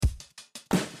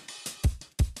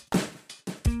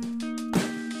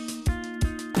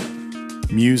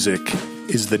Music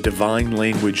is the divine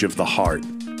language of the heart.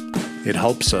 It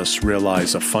helps us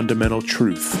realize a fundamental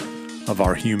truth of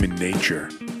our human nature.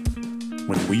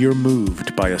 When we are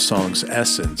moved by a song's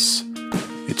essence,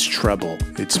 its treble,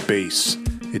 its bass,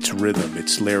 its rhythm,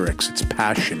 its lyrics, its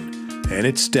passion, and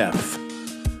its depth,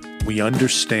 we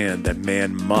understand that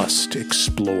man must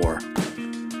explore.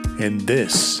 And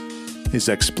this is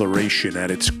exploration at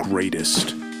its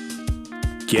greatest.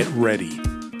 Get ready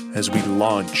as we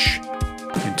launch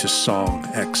into song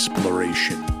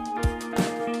exploration.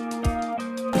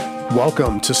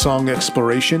 Welcome to Song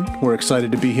Exploration. We're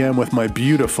excited to be here with my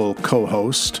beautiful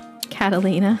co-host,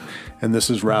 Catalina. And this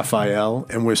is Raphael,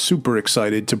 and we're super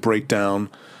excited to break down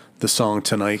the song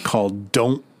tonight called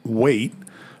Don't Wait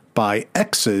by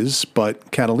EXES,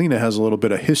 but Catalina has a little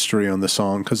bit of history on the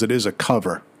song because it is a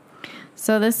cover.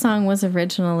 So this song was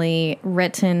originally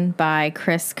written by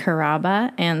Chris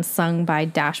Carrabba and sung by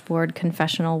Dashboard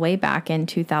Confessional way back in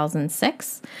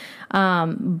 2006.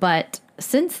 But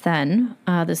since then,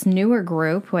 this newer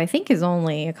group, who I think is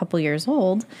only a couple years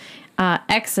old,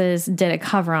 EXES did a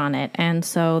cover on it. And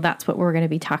so that's what we're going to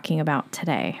be talking about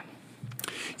today.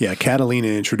 Yeah, Catalina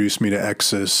introduced me to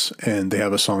EXES, and they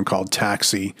have a song called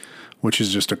Taxi, which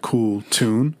is just a cool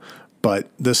tune. But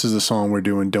this is the song we're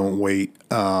doing, Don't Wait,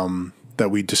 that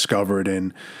we discovered.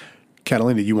 And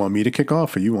Catalina, you want me to kick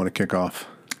off or you want to kick off?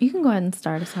 You can go ahead and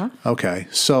start us off. Okay,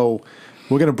 so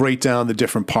we're going to break down the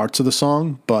different parts of the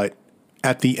song, but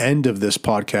at the end of this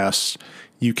podcast,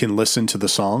 you can listen to the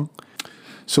song.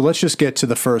 So let's just get to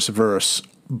the first verse.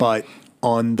 But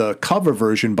on the cover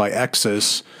version by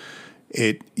EXES,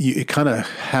 it kind of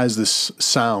has this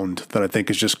sound that I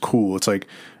think is just cool. It's like,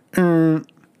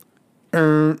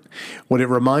 what it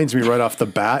reminds me right off the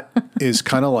bat is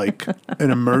kind of like an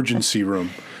emergency room.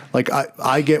 Like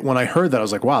I get, when I heard that, I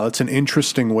was like, wow, that's an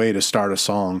interesting way to start a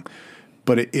song.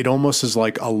 But it almost is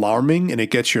like alarming, and it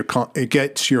gets your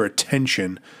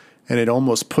attention, and it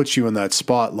almost puts you in that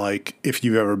spot. Like if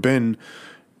you've ever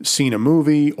seen a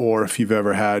movie, or if you've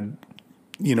ever had,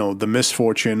 the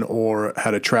misfortune or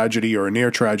had a tragedy or a near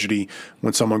tragedy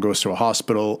when someone goes to a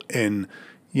hospital and,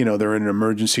 they're in an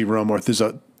emergency room, or if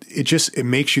it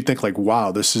makes you think like,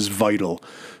 wow, this is vital.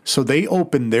 So they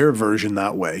open their version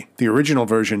that way. The original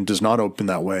version does not open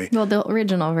that way. Well, the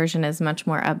original version is much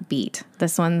more upbeat.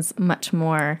 This one's much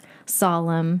more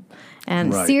solemn,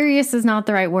 and right. Serious is not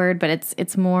the right word, but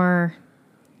it's more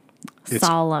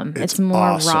solemn. It's more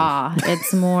awesome. Raw.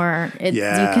 It's more,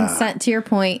 yeah. You can set to your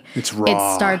point. It's raw.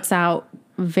 It starts out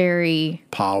very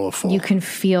powerful. You can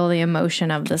feel the emotion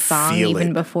of the song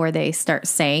even before they start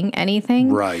saying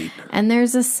anything. Right. And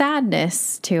there's a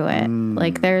sadness to it.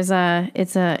 Like there's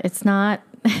it's not,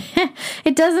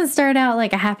 it doesn't start out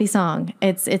like a happy song.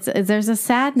 There's a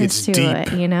sadness to deep.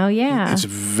 it, Yeah. It's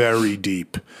very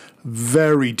deep.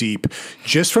 Very deep.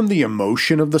 Just from the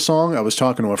emotion of the song, I was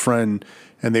talking to a friend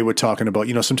and they were talking about,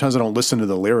 sometimes I don't listen to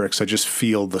the lyrics. I just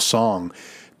feel the song.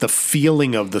 The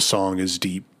feeling of the song is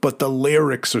deep, but the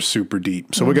lyrics are super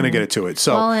deep. So we're going to get into it.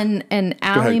 So, well, and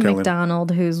Ally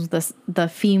McDonald, who's the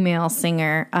female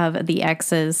singer of the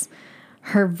EXES,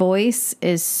 her voice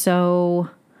is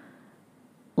so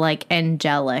like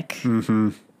angelic. Mm-hmm.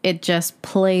 It just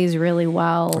plays really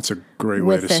well. That's a great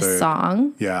way to say it. With this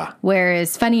song. Yeah.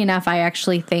 Whereas, funny enough, I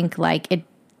actually think like it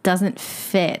doesn't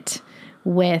fit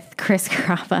with Chris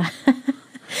Carrabba.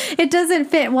 It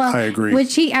doesn't fit well. I agree.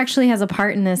 Which he actually has a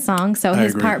part in this song, so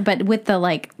his part, but with the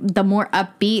more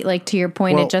upbeat, like to your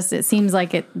point, it seems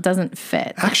like it doesn't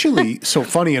fit. Actually, so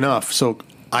funny enough,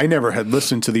 I never had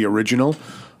listened to the original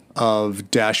of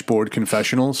Dashboard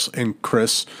Confessionals and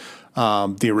Chris,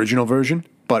 the original version,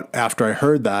 but after I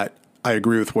heard that, I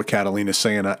agree with what Catalina's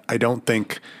saying. I don't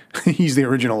think he's the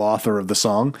original author of the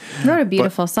song. He wrote a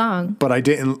beautiful song. But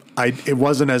it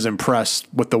wasn't as impressed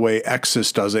with the way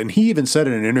EXES does it. And he even said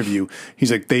in an interview,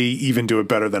 he's like, they even do it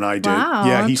better than I did. Wow,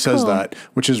 yeah, he says cool. that,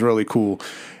 which is really cool.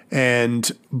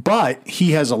 But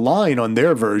he has a line on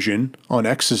their version, on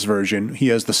EXES version. He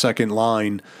has the second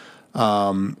line.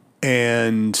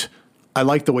 And I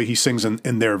like the way he sings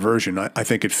in their version. I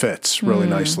think it fits really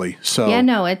nicely. So yeah,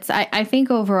 no, I think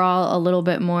overall a little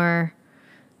bit more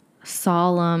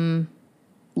solemn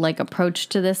approach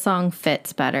to this song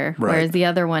fits better. Right. Whereas the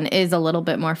other one is a little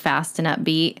bit more fast and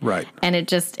upbeat. Right. And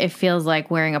it feels like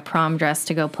wearing a prom dress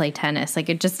to go play tennis. Like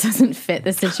it just doesn't fit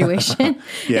the situation.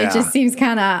 Yeah. It just seems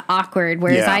kind of awkward.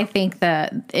 Whereas Yeah. I think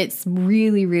that it's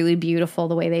really, really beautiful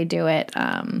the way they do it.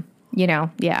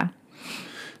 Yeah.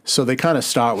 So they kind of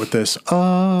start with this, You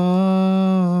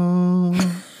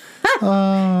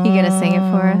gonna sing it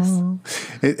for us?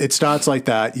 It starts like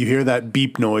that. You hear that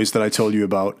beep noise that I told you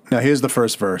about. Now here's the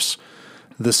first verse.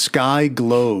 The sky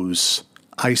glows.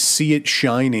 I see it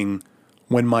shining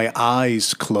when my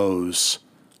eyes close.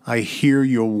 I hear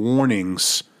your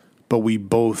warnings, but we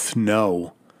both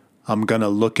know I'm gonna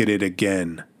look at it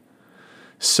again.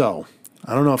 So,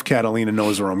 I don't know if Catalina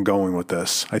knows where I'm going with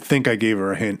this. I think I gave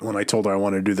her a hint when I told her I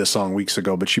wanted to do this song weeks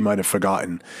ago, but she might have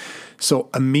forgotten. So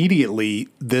immediately,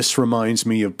 this reminds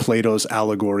me of Plato's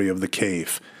allegory of the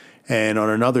cave. And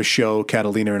on another show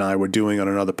Catalina and I were doing on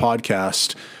another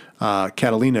podcast,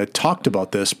 Catalina talked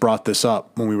about this, brought this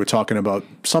up when we were talking about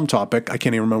some topic. I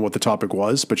can't even remember what the topic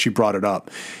was, but she brought it up.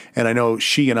 And I know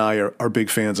she and I are big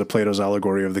fans of Plato's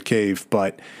allegory of the cave,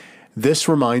 but this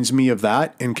reminds me of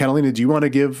that. And Catalina, do you want to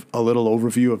give a little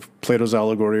overview of Plato's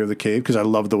allegory of the cave? Because I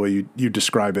love the way you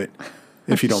describe it,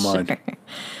 if you don't mind.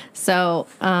 So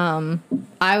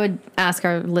I would ask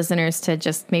our listeners to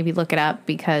just maybe look it up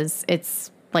because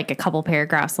it's like a couple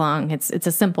paragraphs long. It's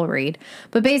a simple read.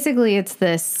 But basically it's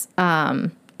this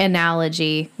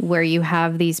analogy where you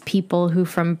have these people who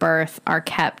from birth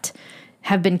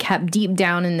have been kept deep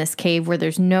down in this cave where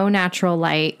there's no natural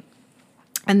light.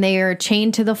 And they are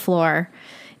chained to the floor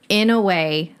in a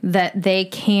way that they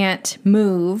can't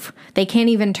move. They can't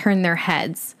even turn their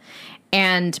heads.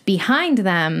 And behind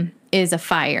them is a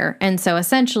fire. And so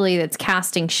essentially it's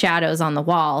casting shadows on the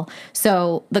wall.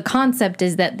 So the concept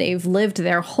is that they've lived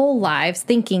their whole lives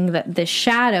thinking that the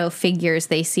shadow figures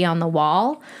they see on the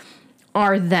wall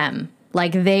are them.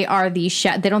 Like they are these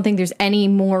they don't think there's any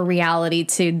more reality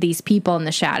to these people in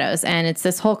the shadows. And it's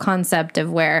this whole concept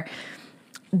of where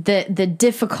the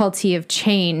difficulty of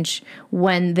change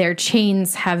when their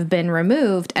chains have been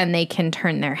removed and they can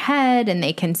turn their head and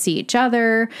they can see each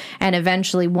other and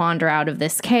eventually wander out of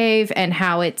this cave, and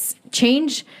how it's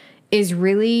change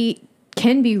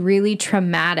can be really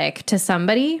traumatic to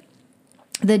somebody.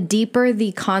 The deeper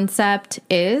the concept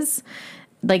is,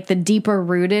 like the deeper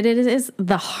rooted it is,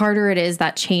 the harder it is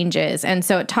that change is. And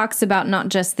so it talks about not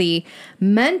just the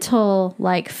mental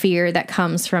like fear that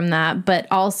comes from that, but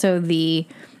also the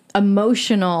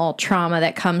emotional trauma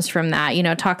that comes from that. You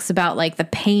know, it talks about like the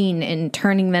pain in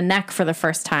turning the neck for the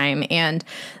first time and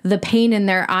the pain in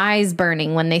their eyes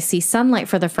burning when they see sunlight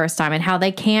for the first time, and how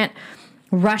they can't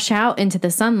rush out into the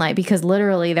sunlight because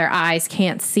literally their eyes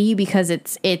can't see because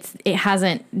it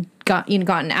hasn't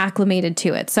gotten acclimated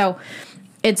to it. So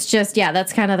it's just, yeah,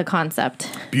 that's kind of the concept.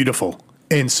 Beautiful.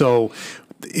 And so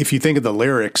if you think of the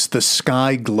lyrics, the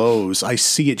sky glows. I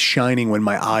see it shining when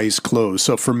my eyes close.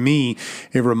 So for me,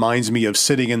 it reminds me of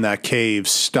sitting in that cave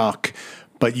stuck,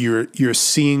 but you're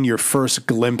seeing your first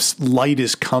glimpse. Light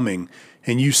is coming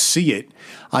and you see it.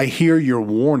 I hear your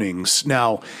warnings.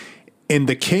 Now, in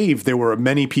the cave, there were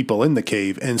many people in the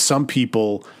cave, and some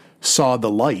people saw the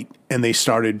light and they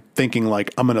started thinking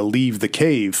like, I'm going to leave the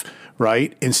cave,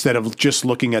 right? Instead of just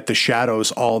looking at the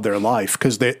shadows all their life,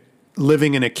 because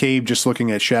living in a cave just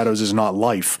looking at shadows is not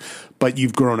life, but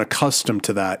you've grown accustomed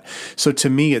to that. So to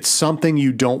me, it's something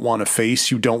you don't want to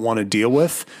face, you don't want to deal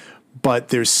with, but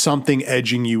there's something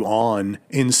edging you on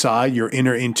inside, your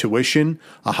inner intuition,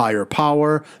 a higher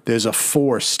power. There's a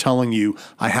force telling you,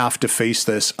 I have to face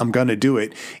this, I'm going to do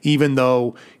it, even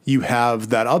though you have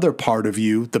that other part of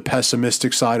you, the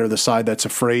pessimistic side, or the side that's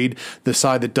afraid, the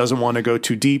side that doesn't want to go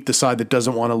too deep, the side that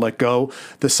doesn't want to let go,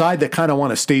 the side that kind of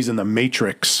want to stays in the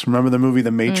Matrix. Remember the movie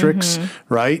The Matrix,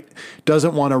 right?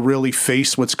 Doesn't want to really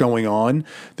face what's going on.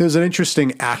 There's an interesting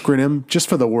acronym just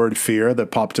for the word fear that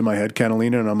popped in my head,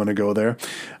 Catalina, and I'm going to go there.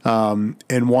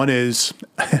 And one is,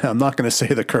 I'm not going to say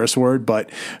the curse word,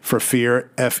 but for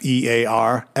fear,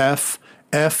 FEAR,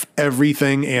 F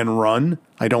everything and run.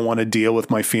 I don't want to deal with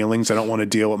my feelings. I don't want to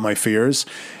deal with my fears.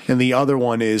 And the other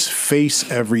one is face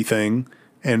everything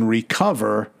and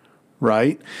recover,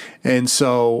 right? And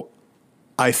so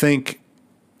I think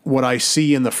what I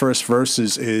see in the first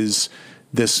verses is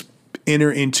this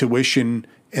inner intuition,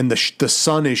 and the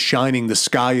sun is shining, the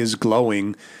sky is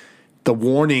glowing. The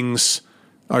warnings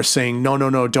are saying,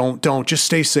 no, don't, just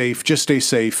stay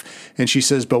safe. And she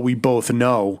says, but we both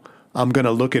know I'm going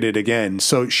to look at it again.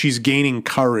 So she's gaining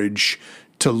courage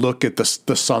to look at the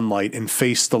sunlight and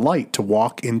face the light, to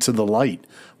walk into the light,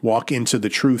 walk into the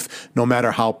truth, no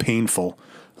matter how painful.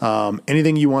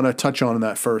 Anything you want to touch on in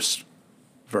that first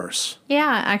verse?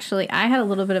 Yeah, actually, I had a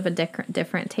little bit of a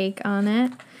different take on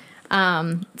it.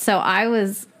 So I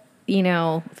was,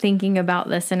 thinking about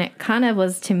this, and it kind of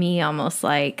was to me almost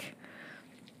like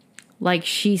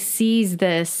she sees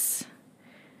this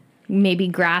maybe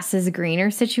grass is greener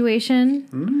situation.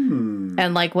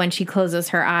 And like when she closes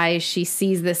her eyes, she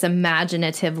sees this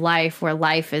imaginative life where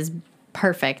life is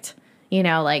perfect.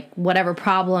 Like whatever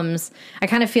problems, I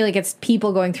kind of feel like it's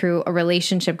people going through a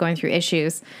relationship, going through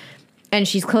issues. and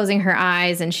she's closing her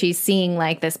eyes and she's seeing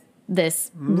like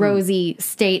this rosy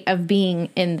state of being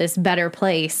in this better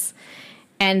place.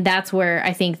 And that's where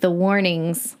I think the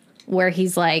warnings, where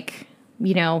he's like,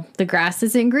 you know, the grass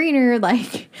isn't greener,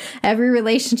 like every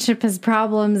relationship has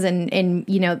problems, and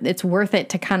you know, it's worth it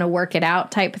to kind of work it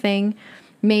out type thing,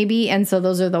 maybe. And so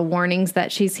those are the warnings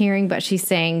that she's hearing, but she's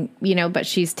saying, you know, but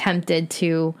she's tempted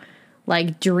to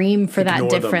like dream for that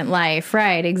different life.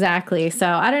 Right, exactly. So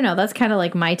I don't know. That's kind of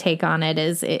like my take on it.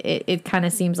 Is it kind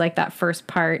of seems like that first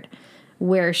part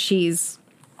where she's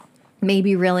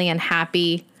maybe really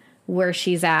unhappy where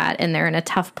she's at, and they're in a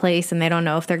tough place, and they don't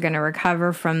know if they're going to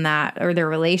recover from that, or their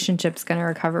relationship's going to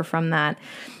recover from that.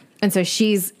 And so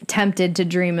she's tempted to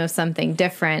dream of something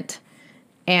different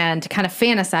and kind of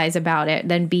fantasize about it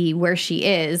than be where she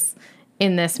is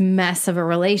in this mess of a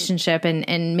relationship,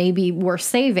 and maybe we're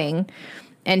saving,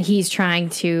 and he's trying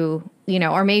to, you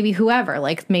know, or maybe whoever,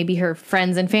 like maybe her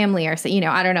friends and family are, you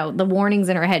know, I don't know, the warnings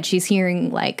in her head. She's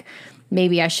hearing like,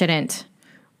 maybe I shouldn't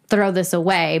throw this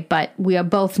away, but we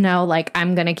both know like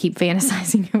I'm going to keep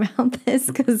fantasizing about this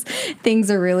because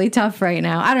things are really tough right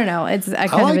now. I don't know. It's a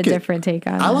kind of a different take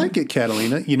on it. I like it,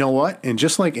 Catalina. You know what? And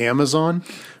just like Amazon,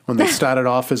 when they started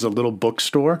off as a little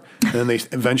bookstore, and then they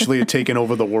eventually had taken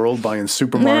over the world buying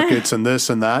supermarkets and this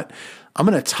and that, I'm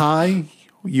going to tie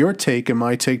your take and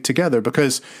my take together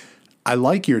because I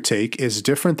like your take. It's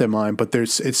different than mine, but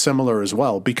it's similar as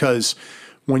well, because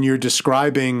when you're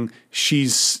describing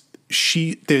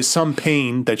there's some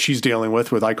pain that she's dealing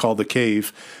with what I call the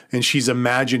cave, and she's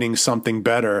imagining something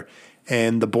better.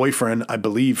 And the boyfriend, I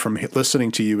believe, from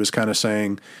listening to you, is kind of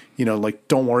saying, you know, like,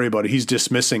 don't worry about it. He's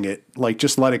dismissing it. Like,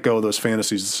 just let it go, those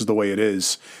fantasies. This is the way it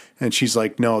is. And she's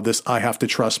like, no, I have to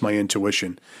trust my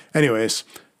intuition. Anyways,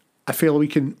 I feel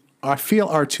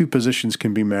our two positions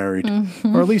can be married,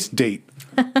 or at least date.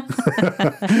 All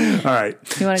right.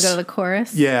 You want to go to the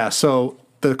chorus? Yeah. So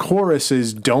the chorus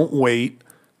is, don't wait.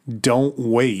 Don't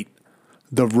wait.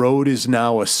 The road is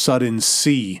now a sudden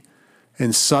sea,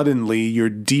 and suddenly you're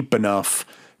deep enough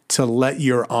to let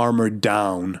your armor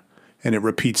down. And it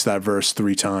repeats that verse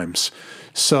 3 times.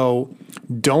 So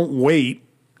don't wait.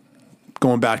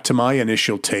 Going back to my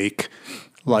initial take,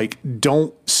 like,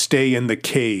 don't stay in the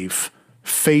cave.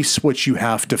 Face what you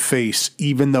have to face,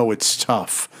 even though it's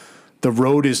tough. The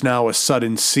road is now a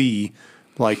sudden sea,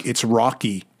 like it's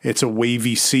rocky. It's a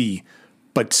wavy sea.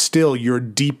 But still, you're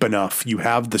deep enough. You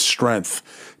have the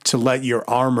strength to let your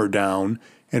armor down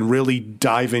and really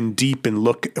dive in deep and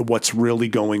look at what's really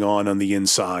going on the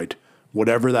inside.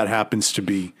 Whatever that happens to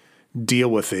be,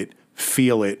 deal with it,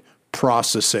 feel it,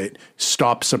 process it,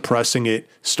 stop suppressing it,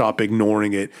 stop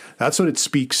ignoring it. That's what it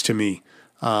speaks to me.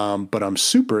 But I'm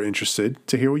super interested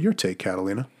to hear what your take,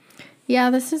 Catalina. Yeah,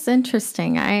 this is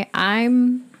interesting.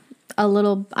 I'm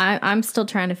still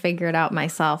trying to figure it out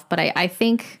myself, but I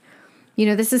think, you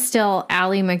know, this is still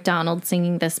Ally McDonald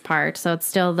singing this part, so it's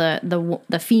still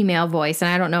the female voice,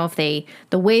 and I don't know if the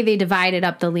way they divided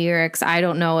up the lyrics, I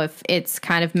don't know if it's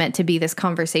kind of meant to be this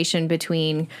conversation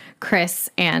between Chris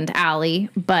and Ally,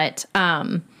 but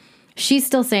she's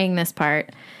still saying this part,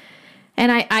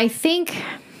 and I think,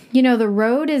 you know, the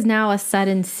road is now a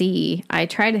sudden sea. I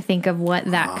try to think of what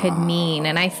that could mean,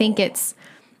 and I think it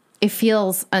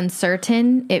feels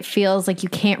uncertain. It feels like you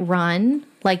can't run,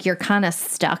 like you're kind of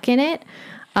stuck in it.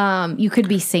 You could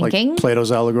be sinking. Like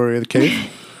Plato's allegory of the cave?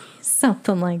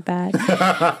 Something like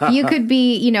that. You could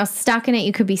be, you know, stuck in it.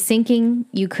 You could be sinking.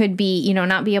 You could be, you know,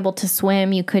 not be able to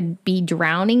swim. You could be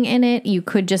drowning in it. You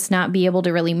could just not be able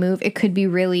to really move. It could be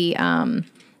really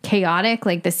chaotic.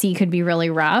 Like the sea could be really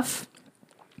rough.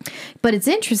 But it's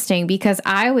interesting because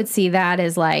I would see that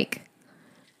as like,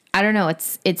 I don't know,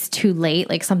 it's too late,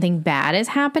 like something bad is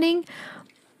happening.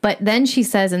 But then she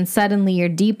says, and suddenly you're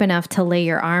deep enough to lay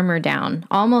your armor down.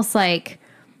 Almost like,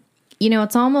 you know,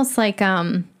 it's almost like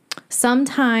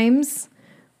sometimes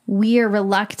we are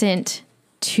reluctant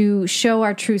to show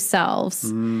our true selves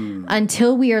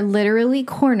until we are literally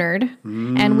cornered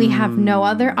and we have no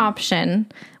other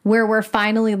option, where we're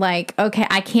finally like, okay,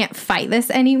 I can't fight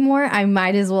this anymore. I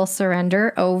might as well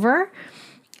surrender over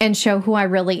and show who I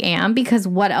really am, because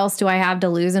what else do I have to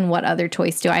lose and what other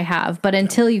choice do I have? But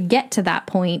until you get to that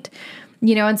point,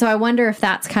 you know, and so I wonder if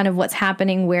that's kind of what's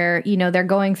happening, where, you know, they're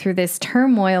going through this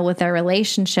turmoil with their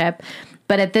relationship.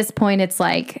 But at this point, it's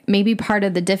like maybe part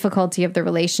of the difficulty of the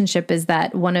relationship is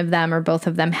that one of them or both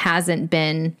of them hasn't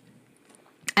been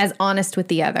as honest with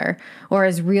the other or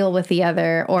as real with the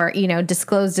other or,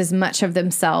 disclosed as much of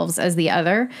themselves as the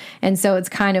other. And so it's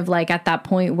kind of like at that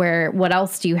point where what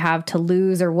else do you have to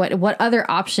lose or what other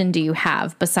option do you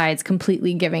have besides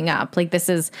completely giving up? Like this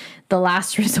is the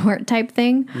last resort type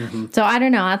thing. Mm-hmm. So I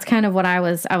don't know. That's kind of what I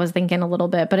was thinking a little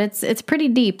bit, but it's pretty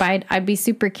deep. I'd be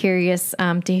super curious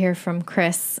to hear from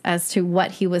Chris as to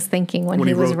what he was thinking when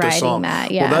he was writing that.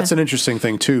 Yeah. Well, that's an interesting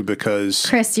thing too, because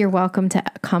Chris, you're welcome to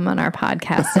come on our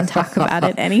podcast and talk about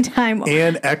it anytime.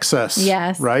 And EXES.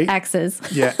 Yes. Right? EXES.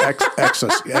 Yeah.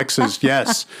 EXES.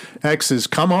 Yes. EXES.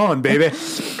 Come on, baby.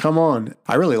 Come on.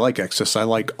 I really like EXES. I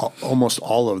like almost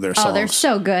all of their songs. Oh, they're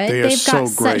so good. They've got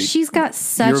so great. She's got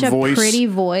such a pretty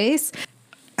voice.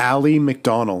 Allie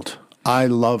McDonald. I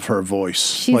love her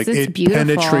voice. It beautiful.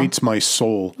 Penetrates my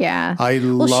soul. Yeah. I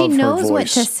love her voice. Well, she knows what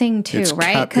to sing too,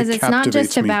 right? Because it's not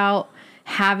just me. about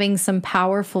having some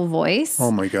powerful voice.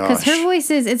 Oh my gosh. Because her voice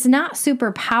it's not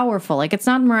super powerful. Like it's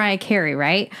not Mariah Carey,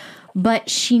 right? But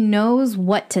she knows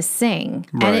what to sing.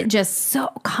 Right. And it just so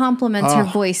complements her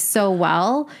voice so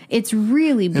well. It's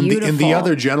really beautiful. And the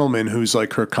other gentleman who's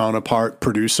like her counterpart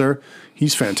producer,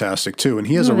 he's fantastic too. And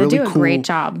he has a really cool great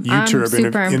job. YouTube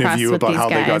interview about how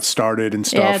they got started and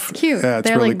stuff. Yeah, it's cute. Yeah, it's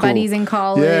they're really like buddies in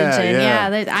college.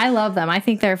 Yeah, I love them. I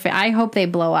think I hope they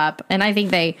blow up. And I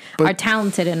think they are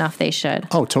talented enough they should.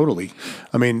 Oh, totally.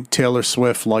 I mean, Taylor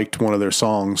Swift liked one of their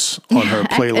songs on her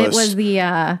playlist. It was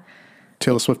the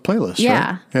Taylor Swift playlist,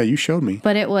 yeah. Right? Yeah, you showed me.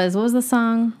 But it was, what was the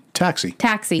song? Taxi.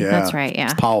 Yeah, that's right, yeah.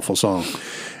 It's a powerful song.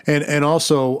 And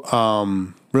also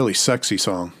really sexy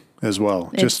song as well.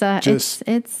 It's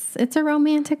a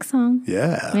romantic song.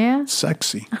 Yeah. Yeah.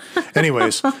 Sexy.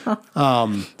 Anyways.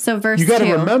 So verse you got to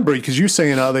 2. remember, because you're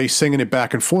saying, are they singing it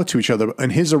back and forth to each other? In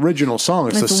his original song,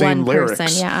 it's the same one lyrics.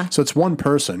 person, yeah. So it's one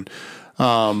person.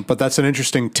 But that's an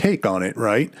interesting take on it,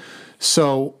 right?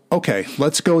 So, okay,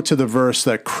 let's go to the verse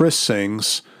that Chris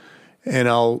sings, and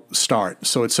I'll start.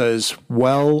 So it says,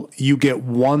 well, you get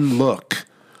one look.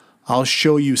 I'll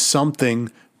show you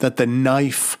something that the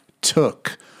knife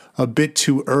took a bit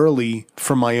too early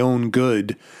for my own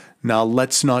good. Now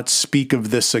let's not speak of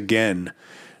this again.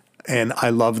 And I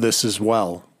love this as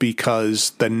well, because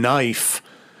the knife,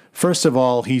 first of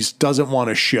all, he doesn't want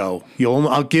to show.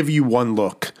 I'll give you one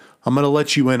look. I'm going to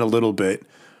let you in a little bit.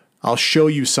 I'll show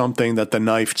you something that the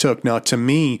knife took. Now, to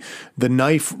me, the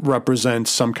knife represents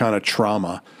some kind of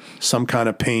trauma, some kind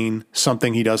of pain,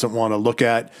 something he doesn't want to look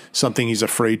at, something he's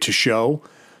afraid to show.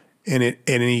 And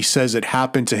he says it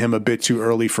happened to him a bit too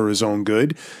early for his own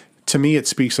good. To me, it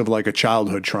speaks of like a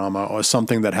childhood trauma or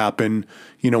something that happened,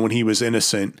 when he was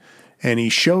innocent. And he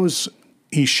shows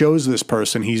this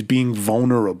person he's being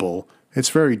vulnerable. It's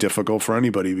very difficult for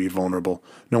anybody to be vulnerable.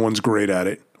 No one's great at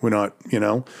it. We're not,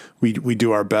 we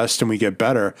do our best and we get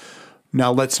better.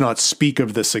 Now let's not speak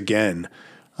of this again.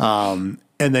 And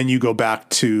then you go back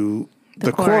to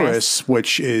the chorus,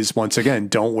 which is once again,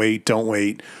 don't wait.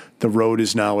 The road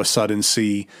is now a sudden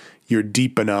sea. You're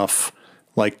deep enough.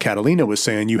 Like Catalina was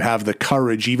saying, you have the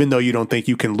courage, even though you don't think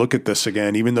you can look at this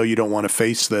again, even though you don't want to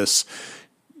face this,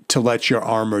 to let your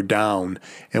armor down.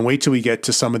 And wait till we get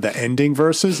to some of the ending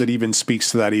verses. It even speaks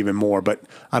to that even more, but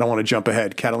I don't want to jump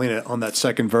ahead. Catalina, on that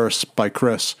second verse by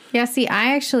Chris. Yeah, see,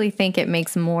 I actually think it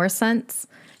makes more sense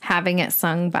having it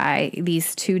sung by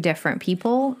these two different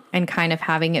people and kind of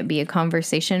having it be a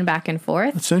conversation back and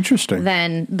forth. That's interesting.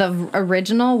 Than the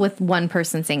original with one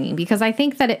person singing, because I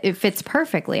think that it fits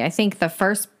perfectly. I think the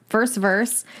first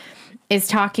verse is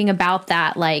talking about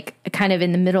that, like kind of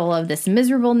in the middle of this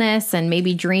miserableness and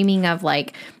maybe dreaming of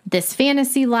like this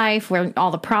fantasy life where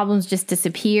all the problems just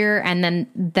disappear, and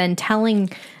then telling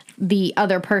the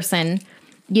other person,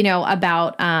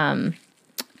 about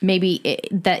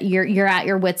that you're at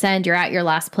your wit's end, you're at your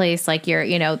last place, like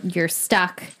you're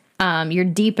stuck. You're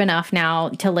deep enough now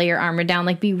to lay your armor down,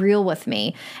 like be real with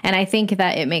me. And I think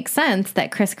that it makes sense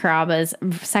that Chris Caraba's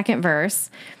second verse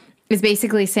is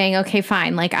basically saying, okay,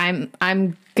 fine. Like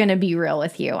I'm going to be real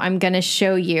with you. I'm going to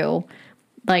show you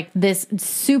like this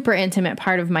super intimate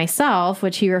part of myself,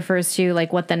 which he refers to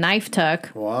like what the knife took.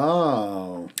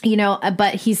 Wow.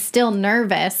 But he's still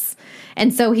nervous.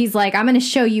 And so he's like, I'm going to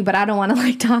show you, but I don't want to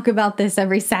like talk about this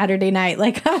every Saturday night.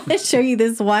 Like I'm going to show you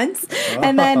this once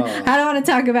and then I don't want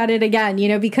to talk about it again,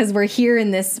 because we're here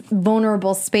in this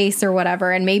vulnerable space or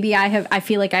whatever. And maybe I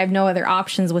feel like I have no other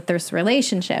options with this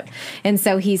relationship. And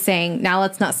so he's saying, now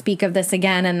let's not speak of this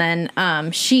again. And then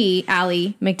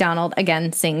Allie McDonald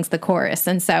again sings the chorus.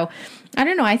 And so I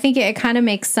don't know. I think it kind of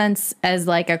makes sense as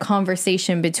like a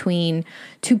conversation between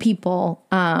two people.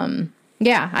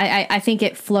 Yeah, I think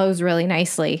it flows really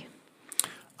nicely.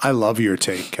 I love your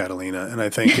take, Catalina, and I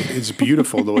think it's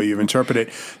beautiful the way you've interpreted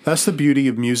it. That's the beauty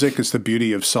of music. It's the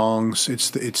beauty of songs.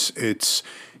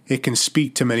 It can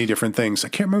speak to many different things. I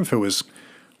can't remember if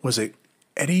was it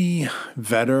Eddie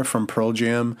Vedder from Pearl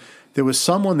Jam. There was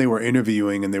someone they were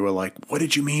interviewing, and they were like, "What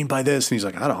did you mean by this?" And he's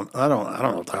like, "I don't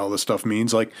know what the hell this stuff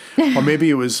means." Like, or maybe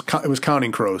it was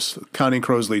Counting Crows. Counting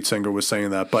Crows lead singer was saying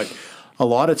that, but a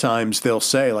lot of times they'll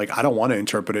say, like, "I don't want to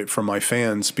interpret it for my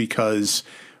fans because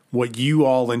what you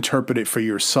all interpret it for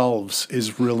yourselves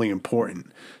is really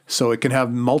important." So it can have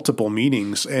multiple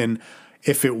meanings. And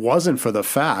if it wasn't for the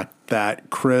fact that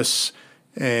Chris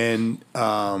and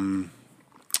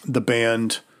the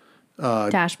band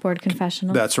Dashboard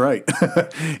Confessional. That's right.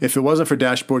 If it wasn't for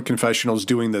Dashboard Confessionals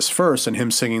doing this first and him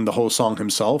singing the whole song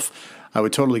himself, I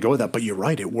would totally go with that. But you're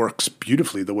right. It works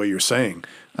beautifully the way you're saying.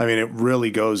 I mean, it really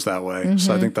goes that way. Mm-hmm.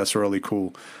 So I think that's really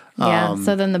cool. Yeah.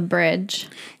 So then the bridge.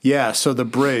 Yeah. So the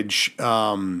bridge,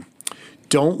 don't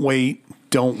wait.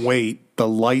 The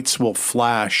lights will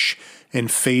flash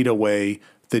and fade away.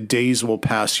 The days will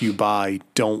pass you by.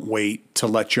 Don't wait to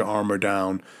let your armor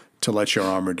down,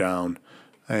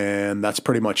 And that's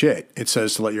pretty much it. It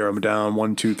says to let your armor down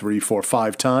 1, 2, 3, 4,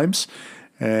 5 times.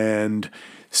 And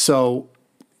so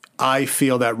I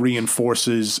feel that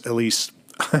reinforces at least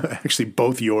actually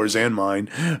both yours and mine,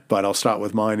 but I'll start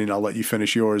with mine and I'll let you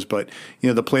finish yours. But,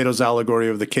 the Plato's allegory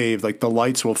of the cave, like the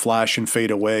lights will flash and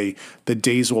fade away. The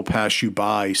days will pass you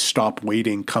by. Stop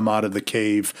waiting. Come out of the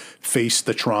cave. Face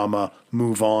the trauma.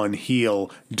 Move on. Heal.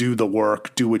 Do the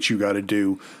work. Do what you got to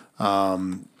do.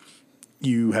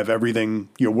 You have everything.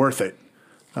 You're worth it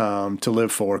to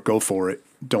live for. Go for it.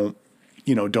 Don't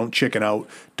chicken out.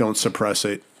 Don't suppress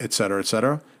it, et cetera, et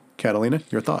cetera. Catalina,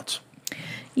 your thoughts?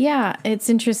 Yeah, it's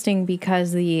interesting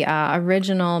because the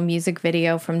original music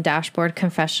video from Dashboard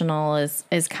Confessional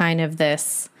is kind of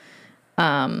this,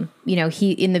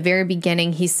 he in the very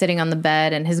beginning, he's sitting on the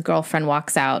bed and his girlfriend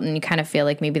walks out and you kind of feel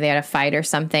like maybe they had a fight or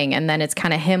something. And then it's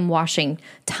kind of him watching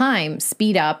time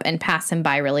speed up and pass him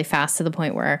by really fast to the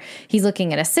point where he's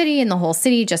looking at a city and the whole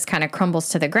city just kind of crumbles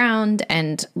to the ground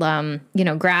and,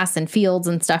 grass and fields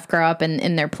and stuff grow up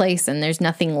in their place and there's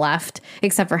nothing left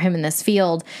except for him in this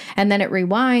field. And then it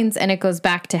rewinds and it goes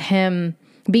back to him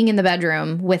being in the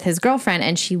bedroom with his girlfriend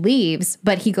and she leaves,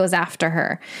 but he goes after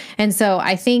her. And so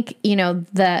I think,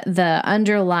 the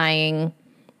underlying,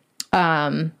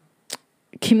 the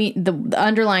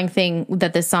underlying thing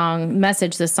that this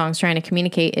song's trying to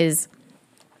communicate is,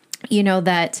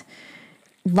 that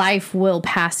life will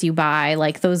pass you by.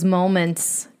 Like those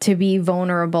moments to be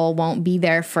vulnerable won't be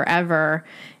there forever.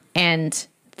 And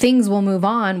things will move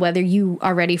on whether you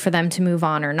are ready for them to move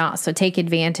on or not. So take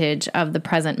advantage of the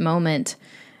present moment.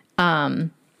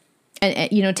 And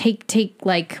take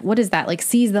like, what is that? Like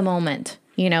seize the moment,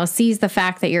 seize the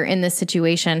fact that you're in this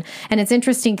situation. And it's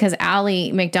interesting because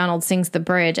Ally McDonald sings the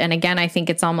bridge. And again, I think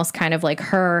it's almost kind of like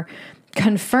her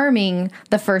confirming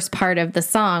the first part of the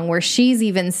song where she's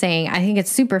even saying, I think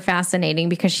it's super fascinating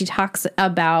because she talks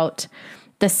about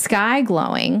the sky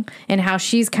glowing and how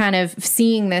she's kind of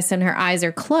seeing this and her eyes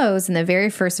are closed in the very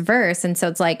first verse. And so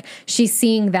it's like she's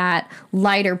seeing that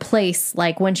lighter place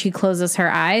like when she closes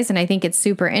her eyes. And I think it's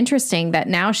super interesting that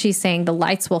now she's saying the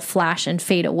lights will flash and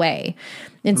fade away.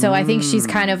 And so I think she's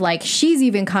kind of like, she's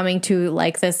even coming to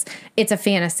like this, it's a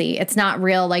fantasy. It's not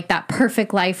real, like that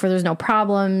perfect life where there's no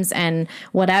problems and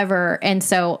whatever. And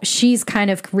so she's kind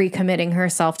of recommitting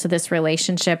herself to this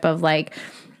relationship of like,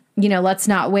 let's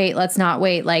not wait. Like,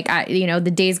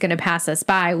 the day's going to pass us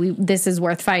by. This is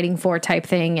worth fighting for type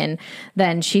thing. And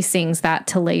then she sings that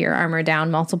to lay your armor down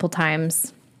multiple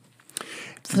times.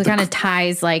 So it kind of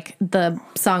ties like the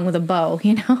song with a bow,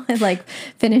 it like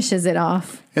finishes it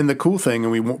off. And the cool thing,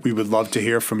 and we would love to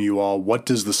hear from you all, what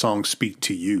does the song speak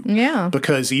to you? Yeah.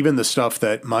 Because even the stuff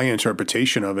that my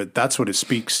interpretation of it, that's what it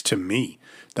speaks to me.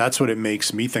 That's what it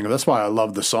makes me think of. That's why I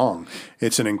love the song.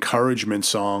 It's an encouragement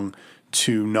song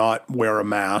to not wear a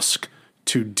mask,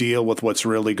 to deal with what's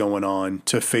really going on,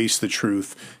 to face the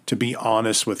truth, to be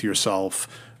honest with yourself,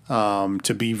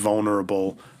 to be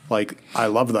vulnerable. Like, I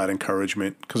love that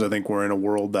encouragement because I think we're in a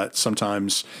world that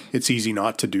sometimes it's easy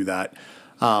not to do that.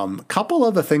 Couple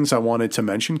other things I wanted to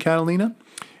mention, Catalina.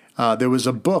 There was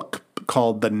a book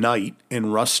called The Knight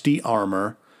in Rusty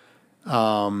Armor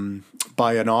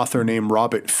by an author named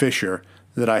Robert Fisher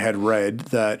that I had read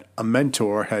that a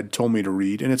mentor had told me to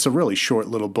read. And it's a really short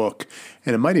little book.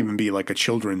 And it might even be like a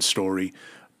children's story,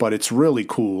 but it's really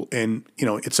cool. And,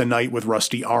 it's a knight with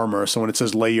rusty armor. So when it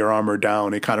says lay your armor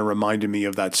down, it kind of reminded me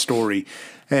of that story.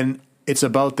 And it's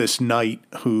about this knight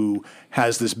who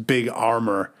has this big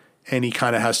armor and he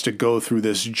kind of has to go through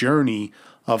this journey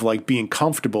of like being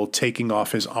comfortable taking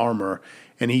off his armor.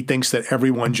 And he thinks that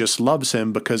everyone just loves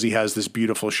him because he has this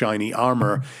beautiful, shiny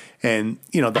armor. And,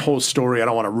 the whole story, I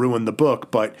don't want to ruin the book,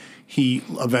 but he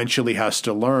eventually has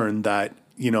to learn that,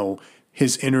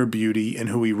 his inner beauty and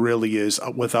who he really is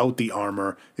without the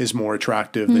armor is more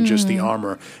attractive than just the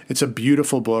armor. It's a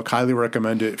beautiful book. Highly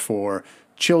recommend it for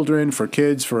children, for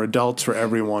kids, for adults, for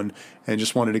everyone. And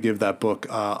just wanted to give that book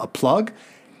a plug.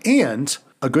 And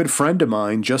a good friend of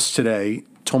mine just today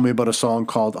told me about a song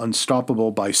called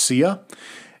Unstoppable by Sia.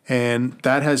 And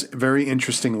that has very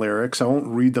interesting lyrics. I won't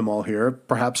read them all here.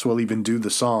 Perhaps we'll even do the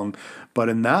song. But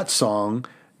in that song,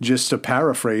 just to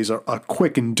paraphrase, a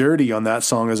quick and dirty on that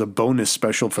song as a bonus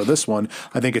special for this one,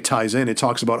 I think it ties in. It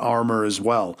talks about armor as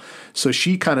well. So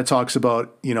she kind of talks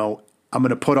about, I'm going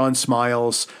to put on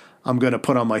smiles. I'm going to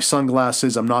put on my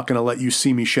sunglasses. I'm not going to let you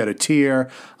see me shed a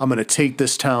tear. I'm going to take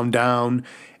this town down,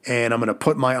 and I'm going to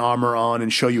put my armor on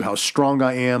and show you how strong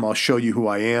I am. I'll show you who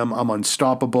I am. I'm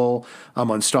unstoppable.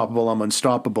 I'm unstoppable. I'm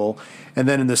unstoppable. And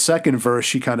then in the second verse,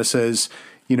 she kind of says,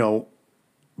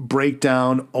 break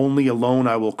down, only alone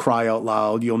I will cry out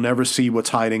loud. You'll never see what's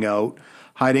hiding out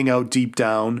deep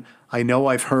down. I know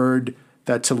I've heard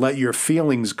that to let your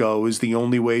feelings go is the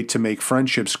only way to make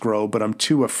friendships grow, but I'm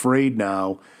too afraid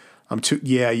now.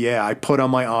 I put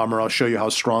on my armor. I'll show you how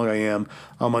strong I am.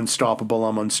 I'm unstoppable.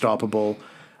 I'm unstoppable.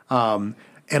 And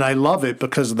I love it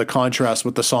because of the contrast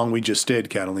with the song we just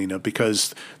did, Catalina,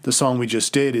 because the song we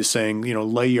just did is saying,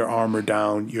 lay your armor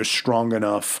down. You're strong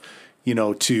enough,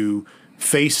 to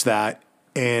face that.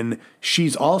 And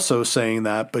she's also saying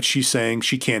that, but she's saying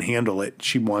she can't handle it.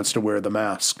 She wants to wear the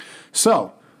mask.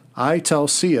 So I tell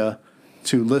Sia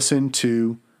to listen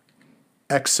to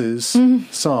EXES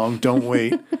song, Don't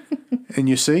Wait. And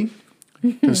you see,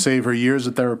 can save her years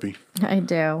of therapy. I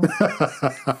do.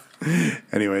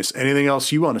 Anyways, anything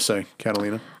else you want to say,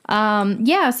 Catalina?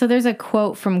 So there's a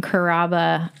quote from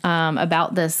Caraba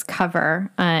about this cover,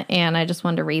 and I just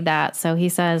wanted to read that. So he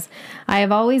says, I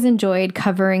have always enjoyed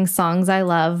covering songs I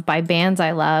love by bands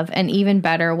I love, and even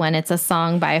better when it's a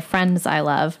song by friends I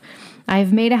love.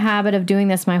 I've made a habit of doing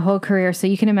this my whole career, so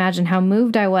you can imagine how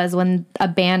moved I was when a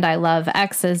band I love,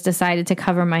 EXES, decided to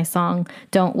cover my song,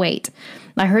 Don't Wait.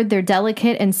 I heard their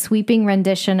delicate and sweeping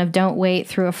rendition of Don't Wait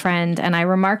through a friend, and I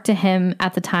remarked to him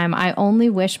at the time, I only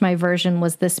wish my version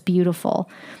was this beautiful.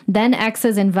 Then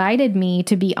EXES invited me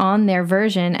to be on their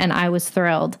version, and I was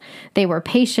thrilled. They were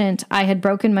patient. I had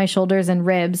broken my shoulders and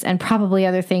ribs, and probably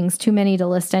other things, too many to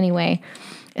list anyway.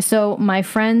 So my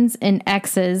friends in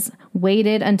EXES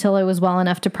waited until I was well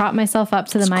enough to prop myself up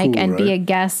to the mic and be a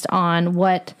guest on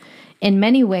what, in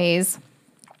many ways,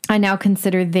 I now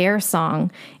consider their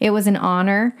song. It was an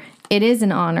honor. It is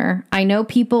an honor. I know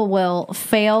people will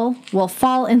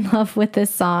fall in love with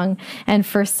this song, and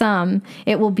for some,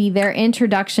 it will be their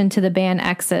introduction to the band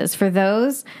EXES. For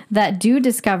those that do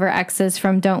discover EXES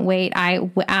from Don't Wait, I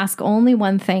ask only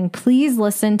one thing. Please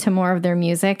listen to more of their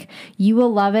music. You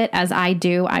will love it as I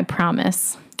do, I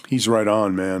promise. He's right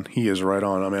on, man. He is right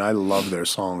on. I mean, I love their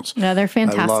songs. Yeah, they're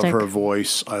fantastic. I love her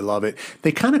voice. I love it.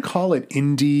 They kind of call it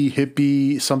indie,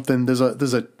 hippie, something. There's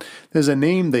a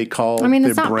name they call. I mean,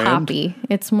 their it's not brand. Poppy.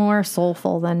 It's more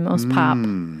soulful than most pop.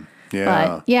 Yeah,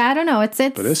 but yeah, I don't know.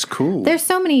 But it's cool. There's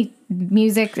so many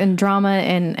music and drama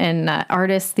and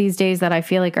artists these days that I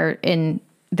feel like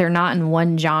they're not in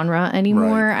one genre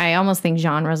anymore. Right. I almost think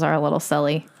genres are a little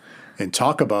silly. And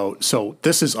talk about, so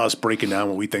this is us breaking down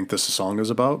what we think this song is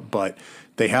about, but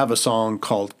they have a song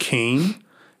called Cain,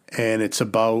 and it's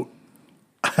about,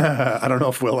 I don't know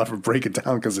if we'll ever break it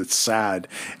down because it's sad.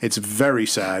 It's very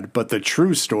sad, but the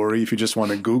true story, if you just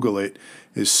want to Google it,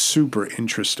 is super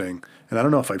interesting. And I don't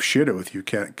know if I've shared it with you,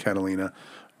 Catalina,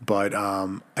 but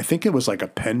I think it was like a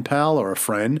pen pal or a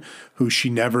friend who she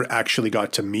never actually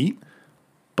got to meet,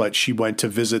 but she went to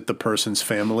visit the person's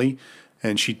family.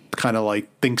 And she kind of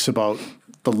like thinks about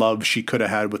the love she could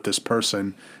have had with this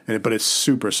person. But it's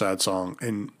super sad song.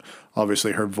 And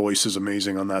obviously her voice is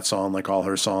amazing on that song, like all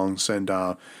her songs. And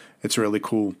it's really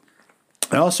cool.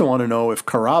 I also want to know if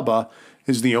Caraba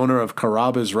is the owner of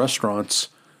Caraba's Restaurants.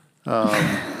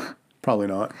 Probably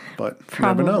not, but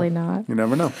probably not. You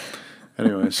never know.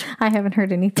 Anyways. I haven't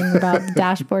heard anything about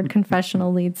Dashboard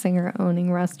Confessional lead singer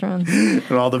owning restaurants.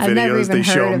 And all the videos they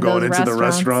show him going into the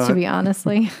restaurant. To be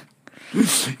honestly. You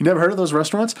never heard of those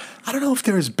restaurants? I don't know if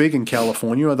they're as big in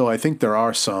California, although I think there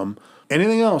are some.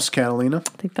 Anything else, Catalina?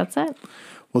 I think that's it.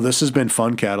 Well, this has been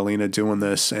fun, Catalina, doing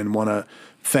this, and want to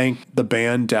thank the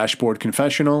band Dashboard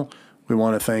Confessional. We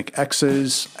want to thank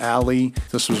EXES, Allie.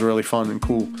 This was really fun and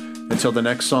cool. Until the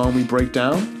next song we break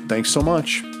down, thanks so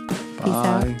much. Bye. Peace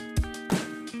out.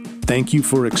 Thank you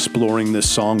for exploring this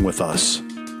song with us.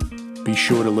 be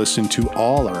sure to listen to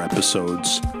all our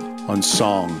episodes on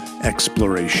song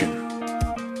exploration.